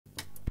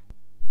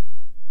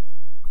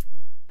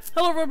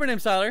Hello, everyone. My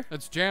name's Tyler.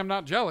 It's jam,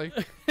 not jelly.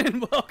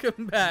 And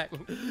welcome back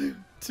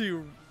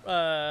to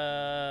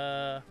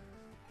Radical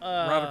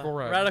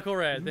Red. Radical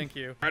Red. Thank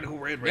you. Radical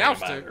Red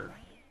Meowstick. Randomizer.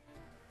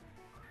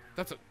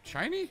 That's a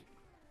shiny?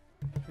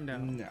 No.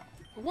 No.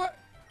 What?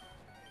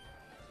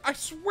 I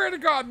swear to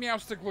God,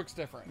 Meowstick looks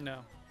different. No.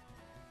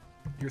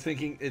 You're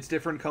thinking it's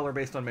different color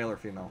based on male or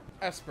female.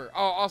 Esper. Oh,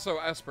 also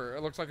Esper.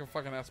 It looks like a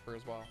fucking Esper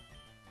as well.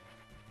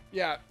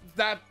 Yeah,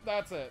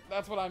 that's it.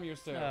 That's what I'm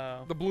used to.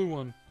 Oh. The blue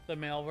one. The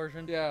male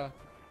version? Yeah.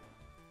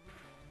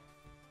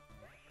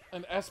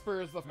 And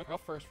Esper is the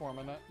first form,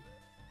 isn't it?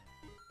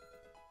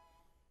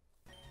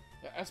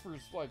 Yeah,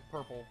 Esper's like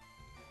purple.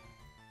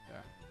 Yeah.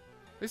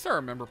 At least I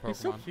remember Pokemon. He's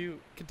so cute.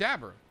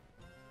 Kadabra.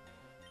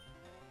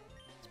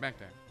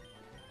 Smackdown.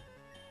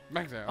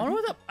 Smackdown. I don't know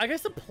what I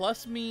guess the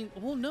plus mean.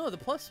 Well, no, the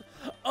plus.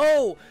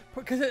 Oh,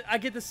 because I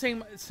get the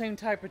same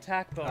type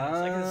attack bonus,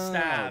 like a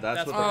stab.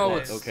 That's what Oh,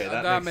 it is. Okay,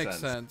 that makes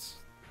sense.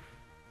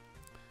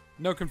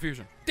 No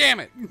confusion. Damn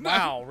it!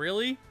 Wow,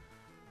 really?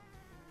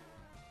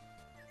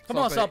 Come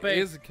on, Salpe Salpe.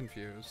 is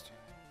confused,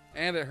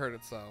 and it hurt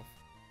itself.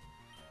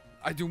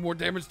 I do more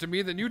damage to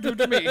me than you do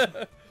to me. You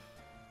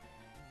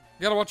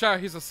gotta watch out.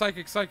 He's a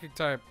psychic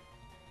type.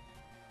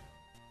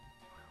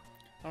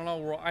 I don't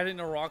know. I didn't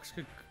know rocks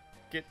could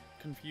get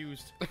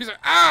confused. He's like,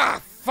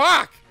 ah,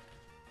 fuck!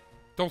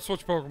 Don't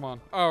switch Pokemon.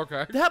 Oh,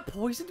 okay. That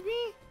poisoned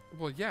me?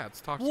 Well, yeah, it's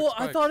toxic. Well,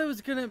 spikes. I thought it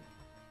was gonna.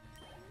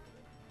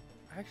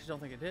 I actually don't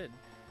think it did.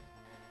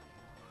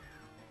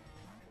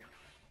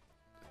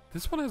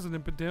 This one has an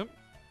Impidimp.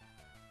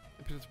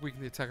 Impidimps weaken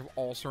the attack of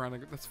all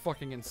surrounding. That's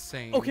fucking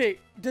insane. Okay,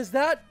 does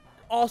that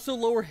also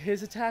lower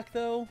his attack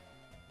though?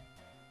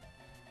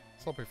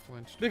 Salpe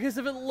flinched. Because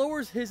if it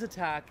lowers his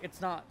attack, it's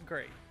not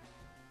great.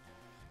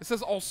 It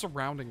says all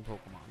surrounding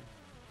Pokemon.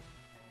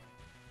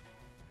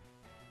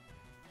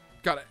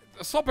 Got it.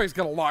 Salpe's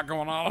got a lot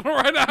going on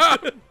right now.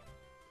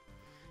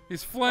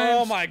 He's flinched.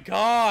 Oh my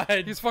god!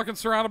 He's fucking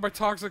surrounded by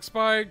toxic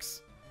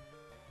spikes.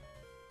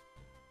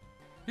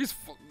 He's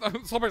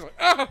Salpe's like,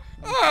 ah,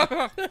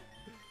 ah.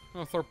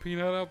 I'll throw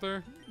Peanut out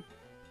there.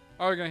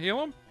 Oh, you're gonna heal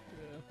him?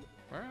 Yeah.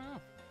 Fair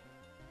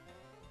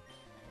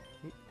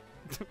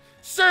enough.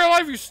 Stay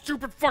alive, you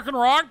stupid fucking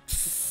rock!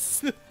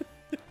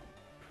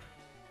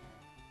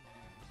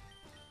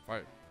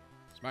 Fight.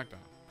 Smackdown.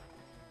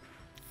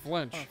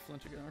 Flinch. Oh,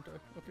 flinch again, aren't I?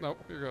 Okay.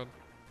 Nope, you're good.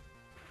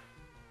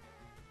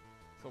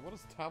 So what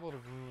does Tablet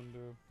of Ruin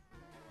do?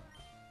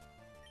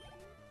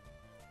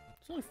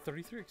 It's only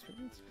 33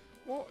 experience.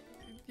 Well,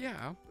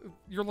 yeah.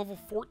 You're level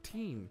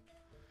 14.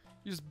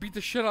 You just beat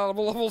the shit out of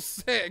a level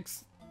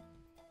 6.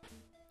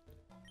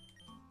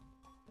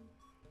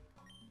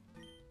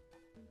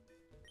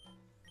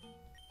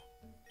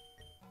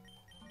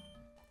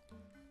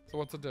 So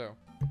what's it do?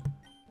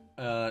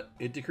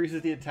 It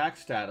decreases the attack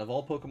stat of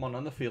all Pokemon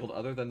on the field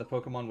other than the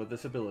Pokemon with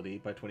this ability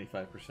by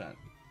 25%.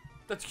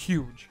 That's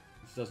huge.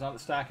 This does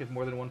not stack if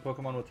more than one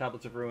Pokemon with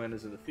Tablets of Ruin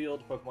is in the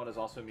field. Pokemon is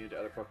also immune to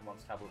other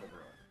Pokemon's Tablet of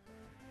Ruin.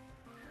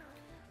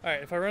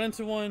 Alright, if I run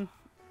into one,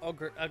 I'll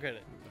get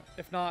it.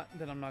 If not,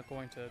 then I'm not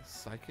going to.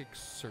 Psychic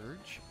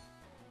Surge?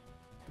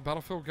 The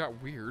battlefield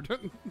got weird.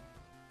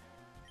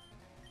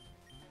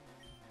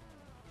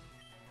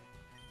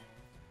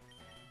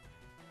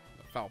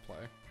 Foul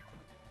play.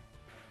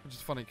 Which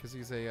is funny because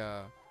he's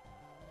a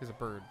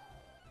bird.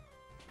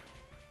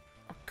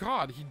 Oh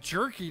god, he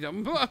jerkied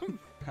him.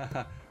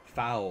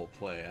 Foul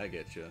play, I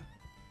get you.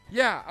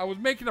 Yeah, I was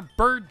making a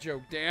bird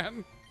joke,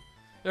 Dan.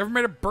 You ever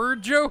made a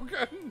bird joke?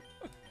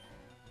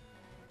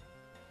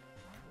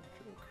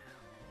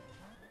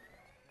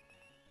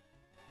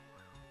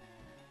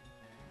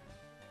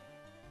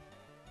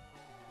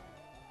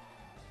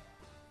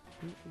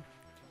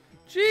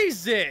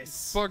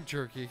 Jesus! Bug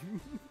jerky.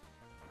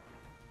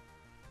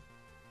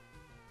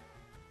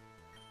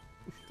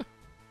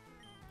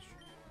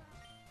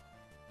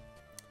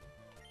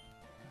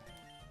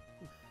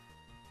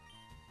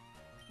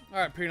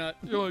 Alright, Peanut.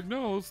 You're like,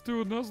 no, let's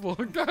do a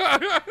Nuzlocke.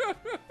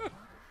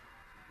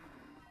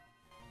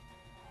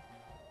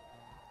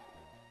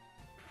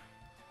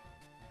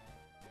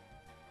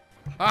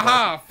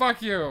 Aha!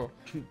 Fuck you!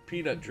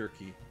 Peanut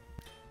jerky.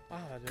 Ah,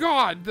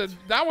 God,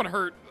 that one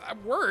hurt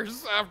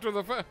worse after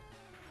the fact.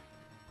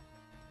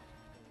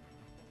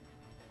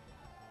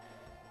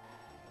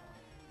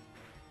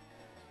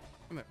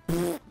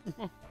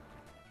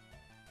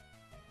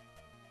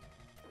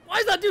 why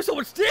does that do so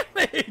much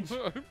damage?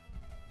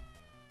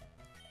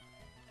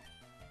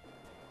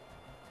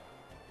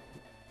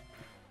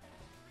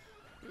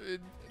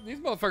 These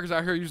motherfuckers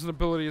out here using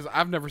abilities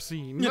I've never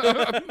seen.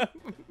 Good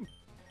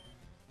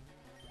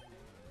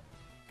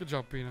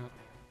job, Peanut.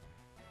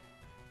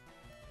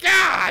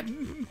 God!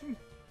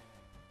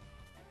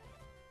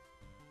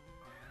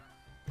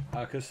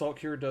 Because Salt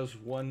Cure does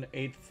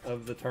 1/8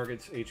 of the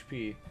target's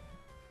HP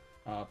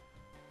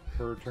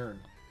per turn.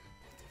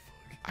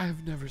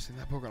 I've never seen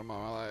that Pokemon in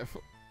my life.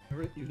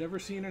 You've never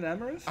seen an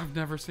Amorous? I've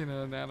never seen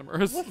an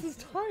Animorous. What's his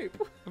type?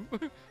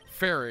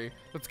 Fairy.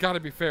 That's gotta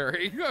be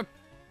Fairy. There's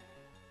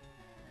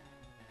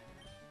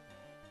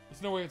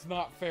no way it's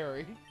not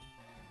Fairy.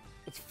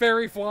 It's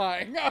fairy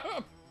flying.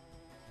 It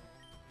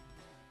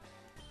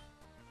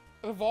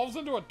evolves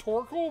into a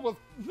Torkoal with.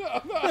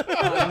 No.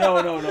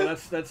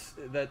 That's.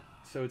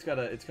 So it's got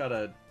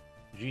a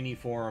genie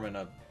form and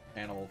a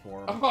animal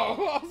form.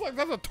 Oh, I was like,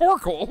 that's a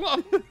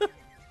Torkoal.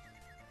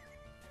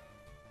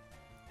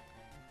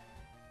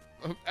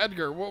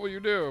 Edgar, what will you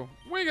do?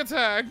 Wing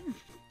attack.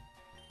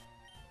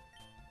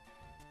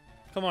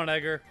 Come on,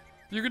 Edgar.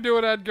 You can do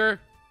it, Edgar.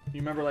 You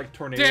remember like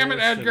Tornado? Damn it,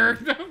 Edgar.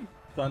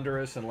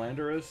 Thunderous and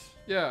Landorus.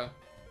 Yeah.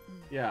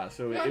 Yeah.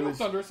 So Yeah, it was.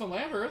 Thunderous and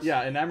Landorus.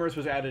 Yeah, and Amorous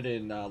was added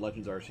in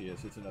Legends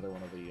Arceus. It's another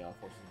one of the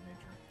forces of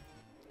nature.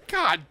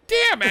 God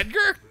damn,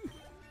 Edgar.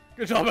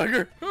 Good job,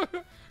 Edgar.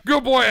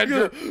 Good boy,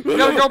 Edgar. You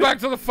gotta go back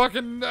to the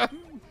fucking.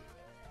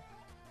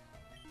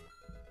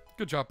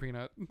 Good job,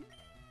 Peanut.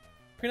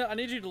 Peanut, I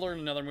need you to learn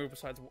another move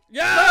besides.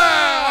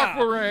 Yeah!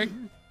 Aqua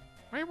Ring.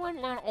 Maybe we're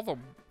gonna learn all the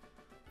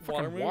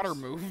fucking water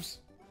moves.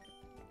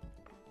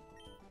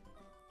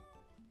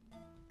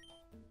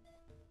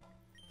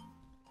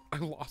 I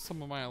lost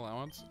some of my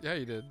allowance. Yeah,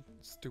 you did.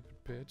 Stupid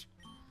bitch.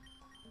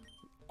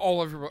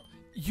 All of your.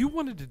 You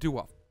wanted to do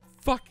a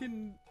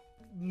fucking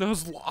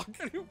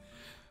Nuzlocke.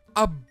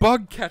 A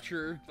bug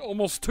catcher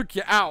almost took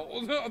you out.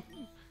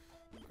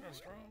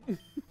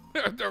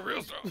 They're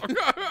real strong.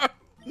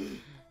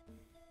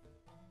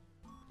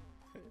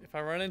 If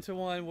I run into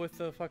one with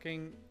the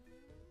fucking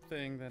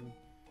thing, then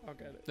I'll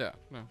get it. Yeah,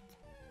 no.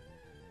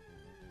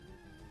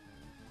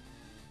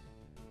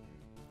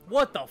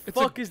 What the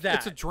fuck is that?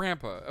 It's a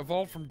Drampa,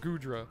 evolved from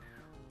Gudra.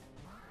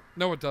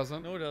 No, it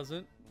doesn't. No, it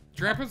doesn't.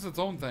 Drampa's its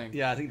own thing.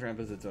 Yeah, I think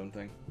Drampa's its own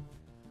thing.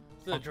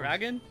 Is it a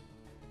dragon?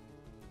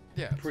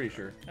 Yeah. Pretty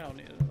sure. I don't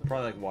need it.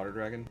 Probably like Water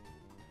Dragon.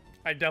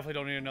 I definitely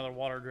don't need another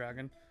water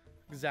dragon.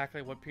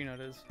 Exactly what Peanut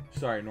is.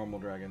 Sorry, normal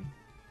dragon.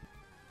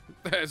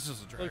 It's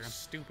just a dragon. Looks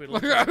stupid. No,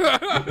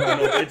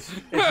 it's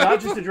not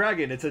just a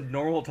dragon. It's a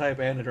normal type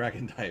and a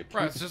dragon type.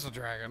 Right, it's just a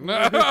dragon.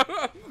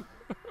 Bye,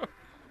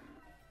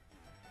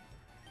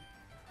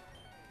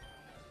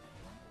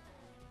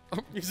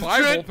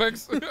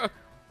 Vulpix.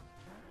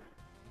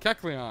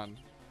 Kecleon.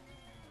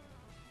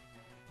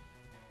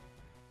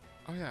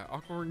 Oh yeah,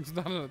 Aqua Ring's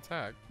not an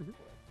attack.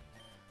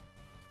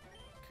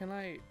 Can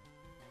I...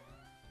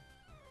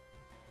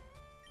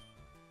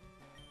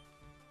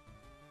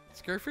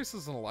 Scareface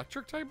is an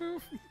electric type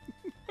move?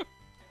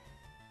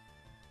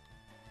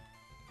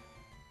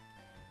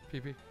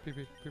 PP.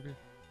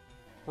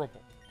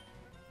 Whirlpool.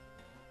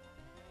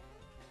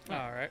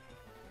 Alright.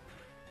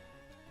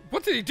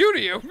 What did he do to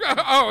you?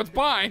 Oh, it's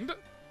bind.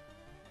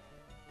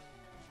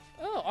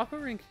 Oh, Aqua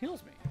Ring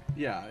heals me.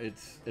 Yeah,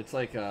 it's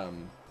like a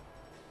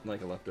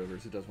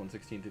leftovers. It does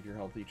 1/16 of your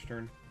health each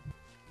turn.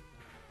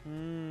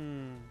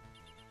 Do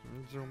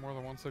more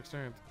than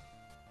 1/16.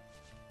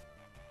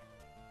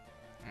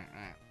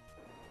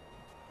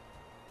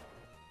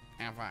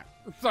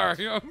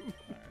 Sorry. Alright,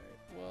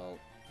 well...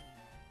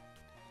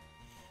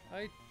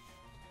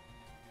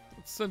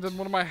 Let's send in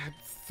one of my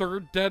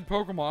third dead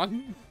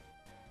Pokemon.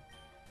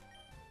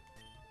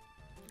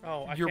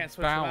 Oh, I You're can't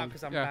switch them out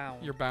because I'm yeah,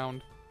 bound. You're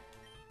bound.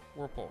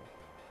 Whirlpool.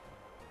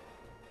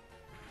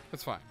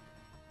 It's fine.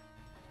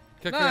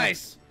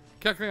 Nice!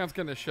 Kecleon's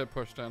getting his shit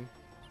pushed in.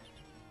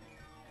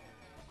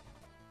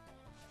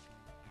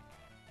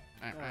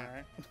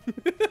 Alright.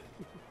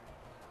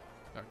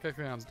 Oh,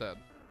 Kecleon's dead.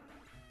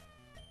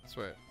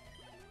 Sweet.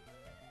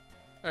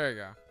 There you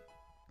go.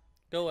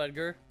 Go,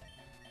 Edgar.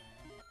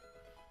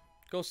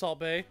 Go, Salt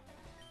Bay.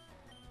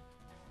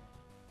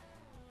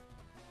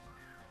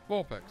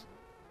 Vulpix.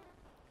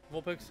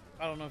 Vulpix,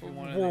 I don't know if you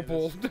want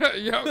Whirlpool.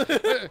 Yeah,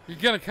 you're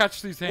gonna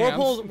catch these hands.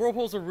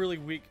 Whirlpool's a really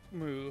weak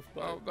move,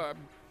 but... Oh,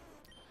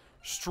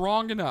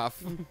 strong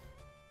enough.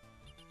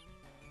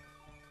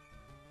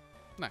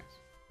 Nice.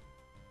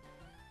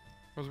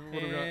 What do we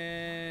got?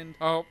 And...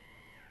 Oh.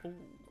 Ooh.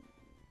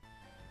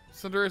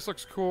 Cinderace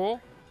looks cool.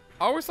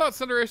 I always thought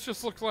Cinderace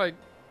just looked like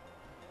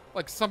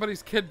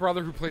somebody's kid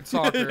brother who played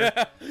soccer.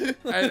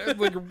 And,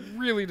 like,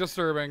 really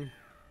disturbing.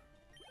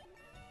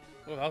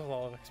 Oh, that was a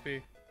lot of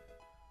XP.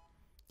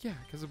 Yeah,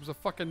 because it was a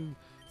fucking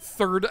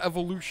third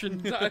evolution.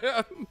 Good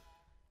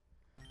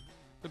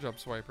job,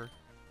 Swiper.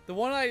 The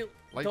one I...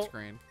 Light don't-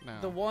 screen. No.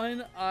 The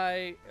one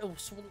I... oh,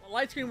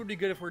 light screen would be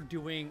good if we're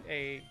doing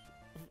a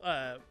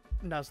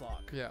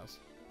Nuzlocke, Yes.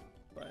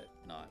 but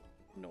not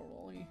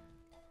normally.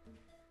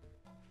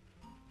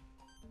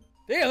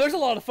 Damn, there's a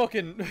lot of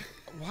fucking...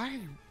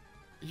 Why?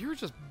 You're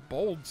just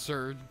bold,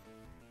 sir.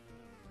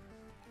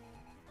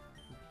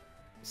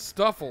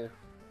 Stuffle.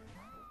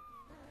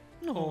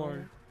 No.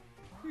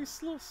 He's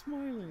slow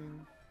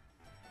smiling.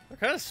 They're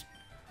kind of...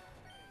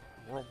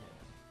 Whirlpool.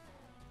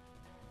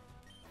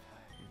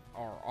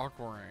 Or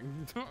Aqua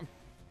Ring.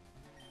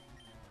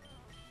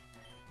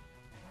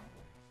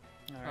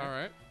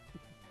 Alright.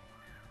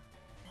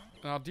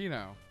 Now,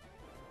 Dino.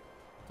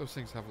 Those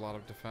things have a lot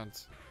of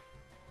defense.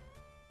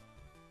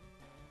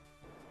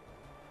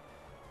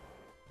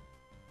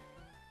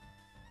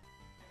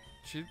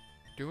 She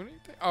do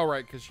anything? Oh,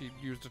 right, because she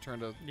used a turn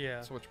to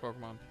switch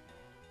Pokemon.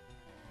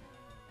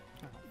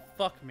 Oh,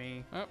 fuck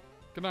me. Oh,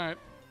 good night.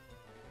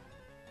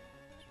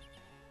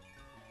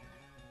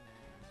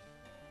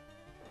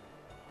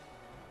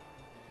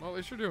 Well, at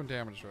least you're doing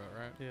damage to it,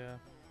 right? Yeah.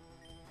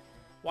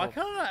 Why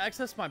can't I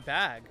access my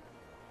bag?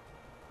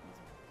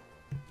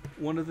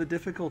 One of the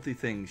difficulty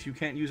things. You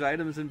can't use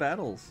items in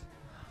battles.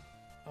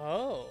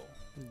 Oh.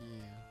 Yeah.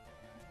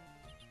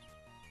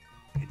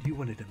 And you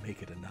wanted to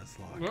make it a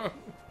Nuzlocke.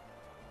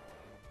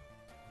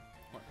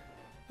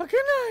 Oh,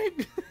 good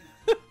night.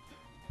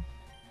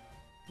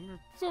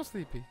 So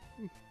sleepy.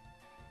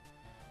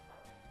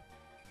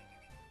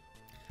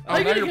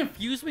 Oh, now you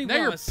confuse me now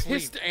when you're I'm asleep.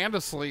 pissed and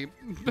asleep.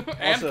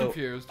 And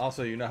confused.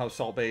 Also, you know how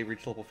Salt Bae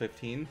reached level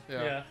 15?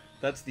 Yeah.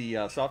 That's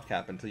the soft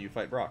cap until you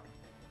fight Brock.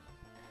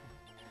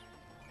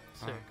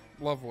 Sick.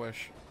 Love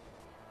Wish.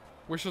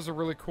 Wish is a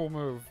really cool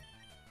move.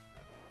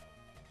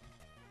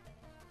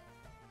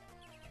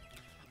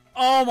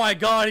 Oh my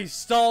god, he's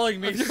stalling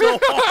me so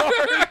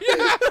hard.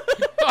 Yeah.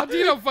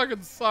 Dino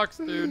fucking sucks,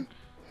 dude.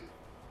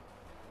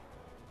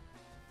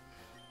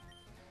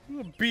 I'm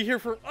gonna be here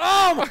for.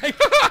 Oh my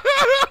god!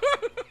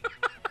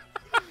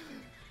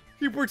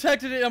 He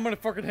protected it. I'm gonna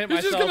fucking hit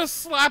myself. He's just gonna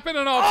slap in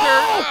an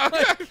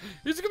Alterion.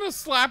 He's gonna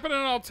slap in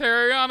an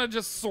Alterion and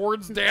just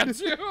swords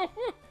dance you.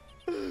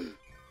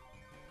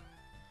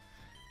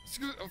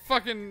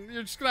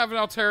 You're just gonna have an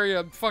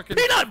Altaria fucking.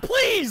 Peanut,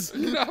 please!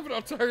 You're gonna have an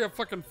Altaria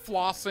fucking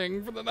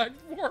flossing for the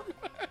next 4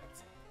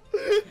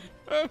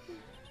 minutes.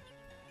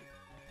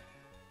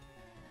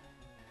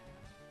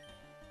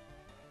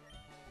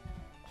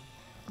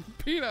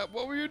 Peanut,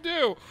 what will you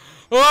do?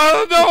 Oh, I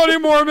don't know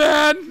anymore,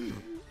 man.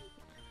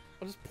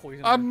 I'll just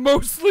poison I'm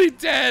mostly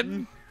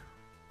dead.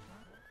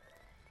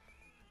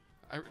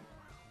 I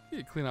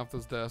need to clean off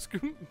this desk.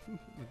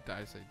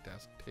 I say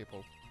desk,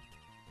 table.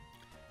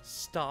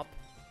 Stop.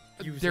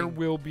 There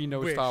will be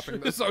no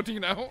stopping this,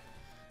 Odino.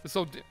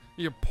 So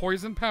you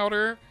poison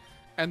powder,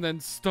 and then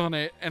stun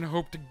it, and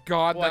hope to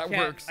God that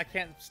works. I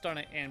can't stun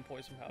it and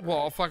poison powder. Well,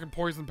 I'll fucking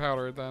poison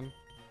powder it then.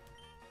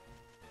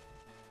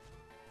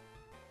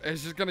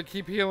 It's just gonna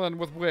keep healing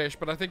with Wish,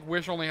 but I think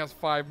Wish only has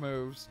 5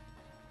 moves.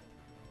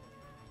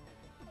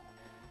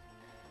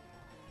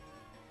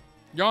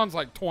 Yawn's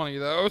like 20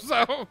 though,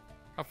 so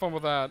have fun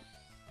with that.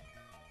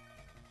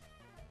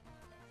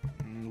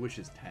 Wish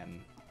is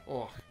 10.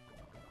 Oh.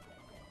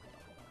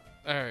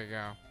 There you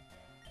go.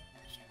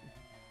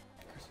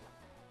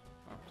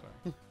 Oh,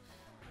 sorry.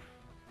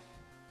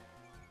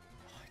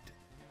 I did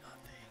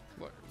nothing.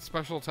 Look,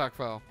 special attack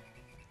fell.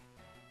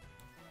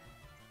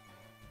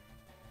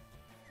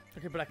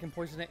 Okay, but I can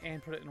poison it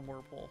and put it in a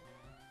whirlpool.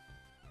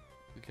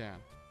 You can.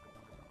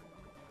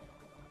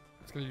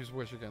 It's gonna use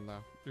Wish again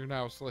though. You're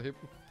now asleep.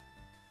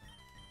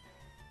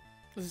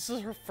 This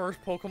is her first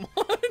Pokemon.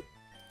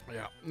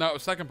 Yeah. No,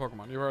 second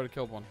Pokemon. You already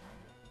killed one.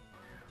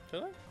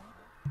 Did I?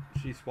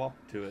 She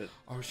swapped to it.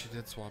 Oh, she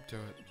did swap to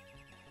it.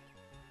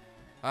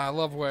 I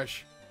love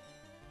Wish.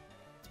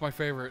 It's my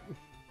favorite.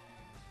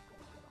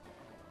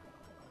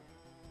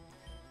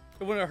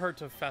 It wouldn't hurt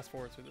to fast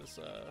forward through this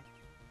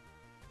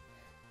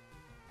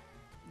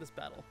this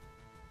battle.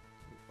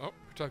 Oh,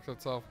 protect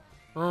itself.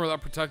 Remember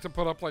that protect it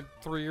put up like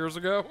 3 years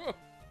ago?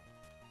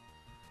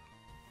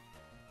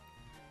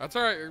 That's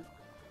alright.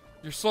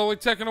 You're slowly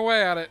ticking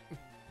away at it.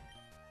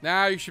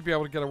 Now you should be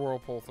able to get a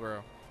whirlpool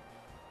through.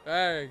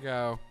 There you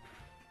go.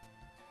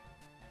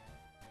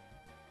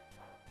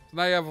 So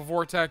now you have a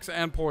vortex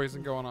and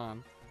poison going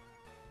on.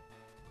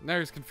 Now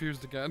he's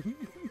confused again.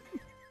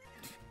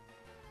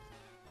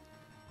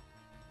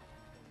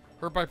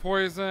 Hurt by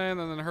poison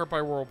and then hurt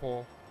by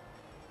whirlpool.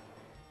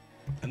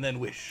 And then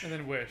Wish. And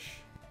then Wish.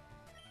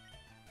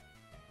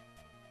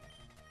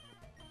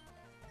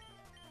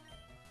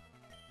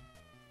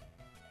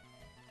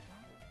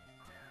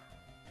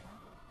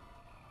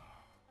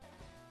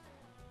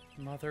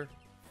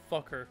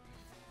 Motherfucker.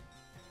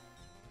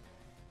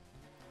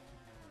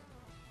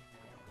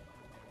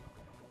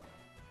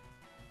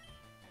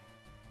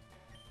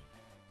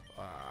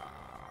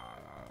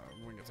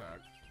 Wing attack.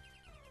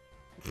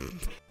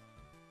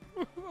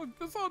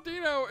 This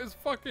Aldino is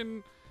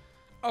fucking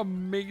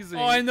amazing.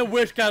 Oh, and the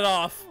Wish got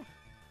off.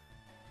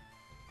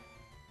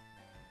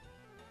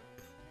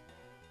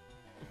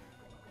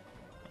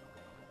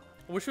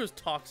 I wish it was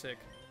toxic.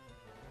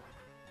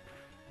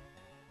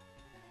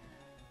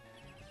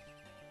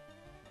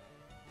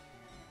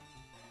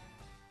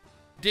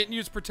 Didn't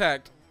use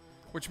protect,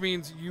 which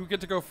means you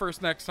get to go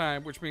first next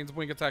time, which means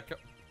wing attack.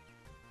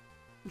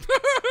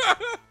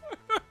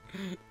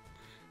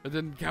 It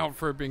didn't count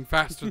for it being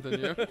faster than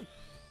you.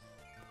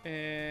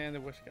 And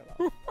the Wish got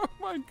off. Oh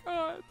my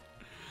god.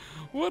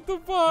 What the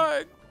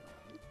fuck?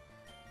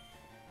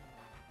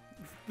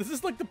 This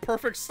is like the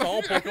perfect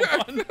stall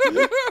Pokemon.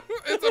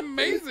 It's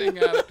amazing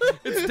at it.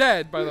 It's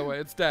dead, by the way.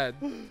 It's dead.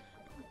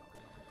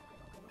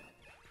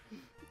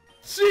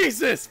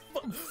 Jesus!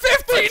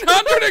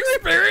 1,500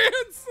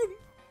 experience?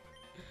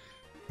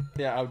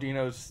 Yeah,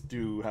 Audinos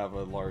do have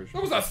a large...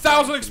 That was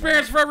 1,000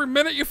 experience for every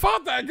minute you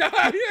fought that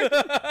guy.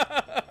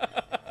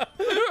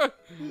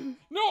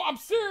 No, I'm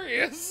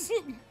serious.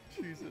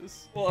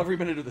 Jesus. Well, every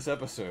minute of this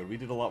episode. We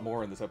did a lot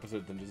more in this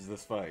episode than just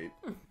this fight.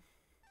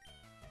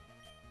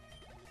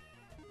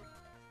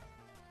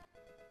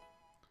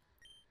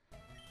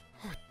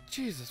 Oh,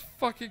 Jesus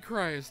fucking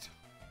Christ.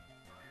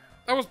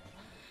 That was...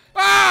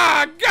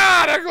 Ah,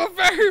 God, a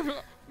very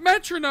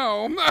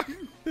metronome.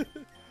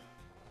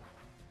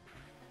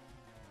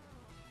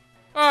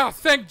 Ah,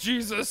 thank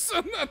Jesus.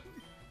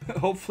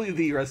 Hopefully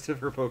the rest of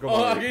her Pokemon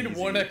Oh, are I gained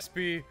easy. 1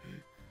 XP.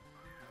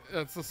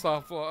 That's the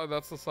soft.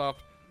 That's the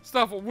soft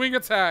stuff. Wing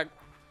attack.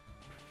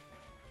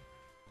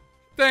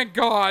 Thank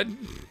God.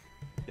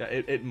 Yeah,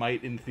 it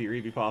might, in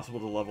theory, be possible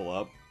to level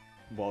up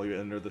while you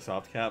enter the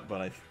soft cap,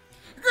 but I've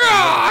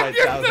Ah,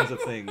 tried thousands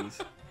of things.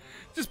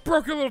 just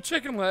broke your little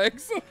chicken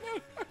legs.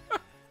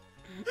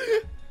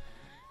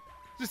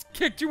 Just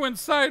kicked you in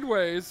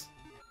sideways.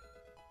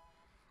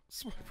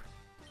 You're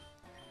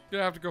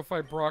gonna have to go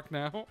fight Brock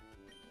now.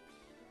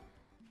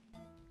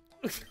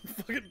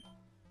 Fucking.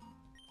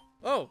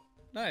 Oh,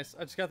 nice.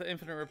 I just got the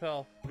infinite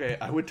repel. Okay,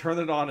 I would turn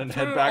it on and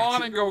Turn head it back on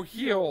to and go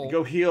heal.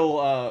 go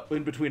heal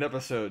in between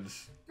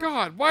episodes.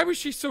 God, why was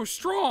she so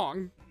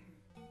strong?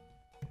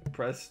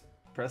 Press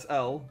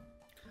L.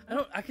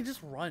 I can just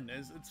run.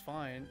 It's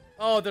fine.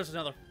 Oh, there's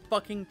another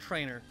fucking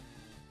trainer.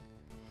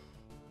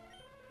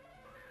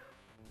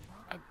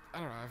 I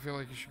don't know. I feel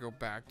like you should go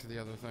back to the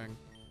other thing.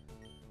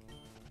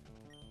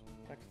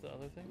 Back to the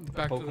other thing.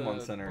 Back Pokemon to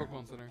the Center.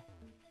 Pokemon Center.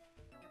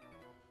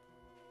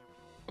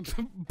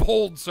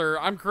 Bold, sir.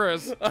 I'm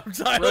Chris. I'm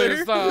Ready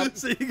to Tyler. stop.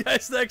 See you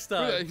guys next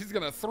time. He's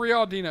gonna 3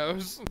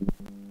 Audinos.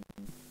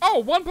 Oh,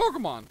 1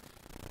 Pokemon.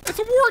 It's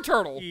a war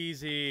turtle.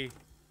 Easy.